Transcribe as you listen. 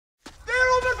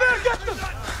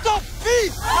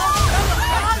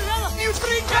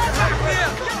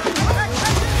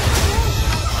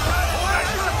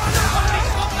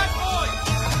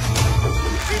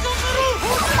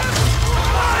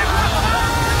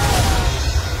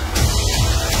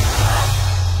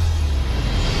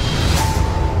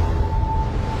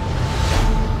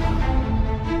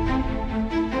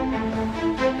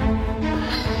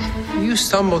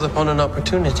stumbled upon an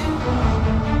opportunity.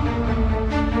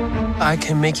 I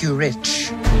can make you rich.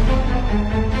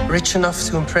 Rich enough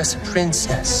to impress a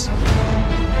princess.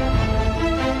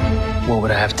 What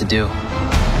would I have to do?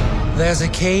 There's a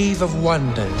cave of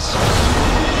wonders.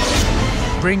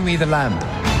 Bring me the lamp.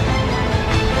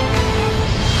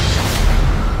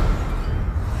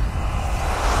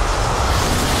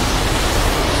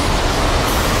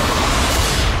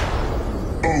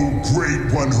 O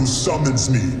great one who summons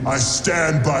me, I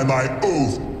stand by my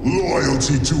oath,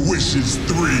 loyalty to wishes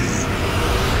 3.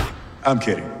 I'm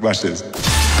kidding. Watch this.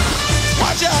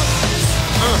 Watch out!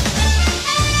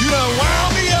 You done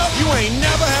wound me up. You ain't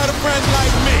never had a friend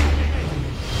like me.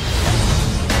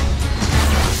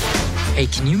 Hey,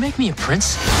 can you make me a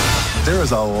prince? There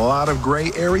is a lot of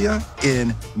gray area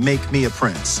in Make Me a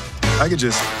Prince. I could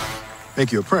just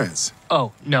make you a prince.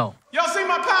 Oh, no. Y'all see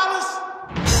my palace?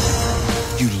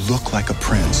 You look like a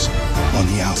prince on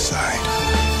the outside,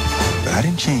 but I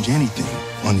didn't change anything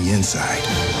on the inside.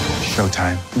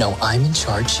 Showtime. No, I'm in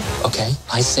charge, okay?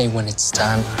 I say when it's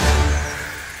time.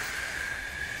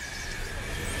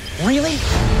 Really?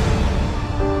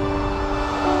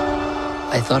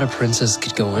 I thought a princess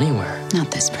could go anywhere. Not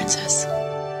this princess.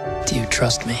 Do you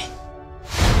trust me?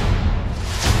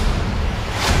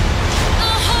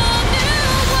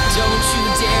 Don't you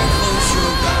dare close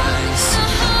your eyes.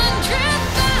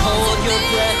 Hold your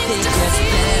breath, it gets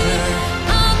better.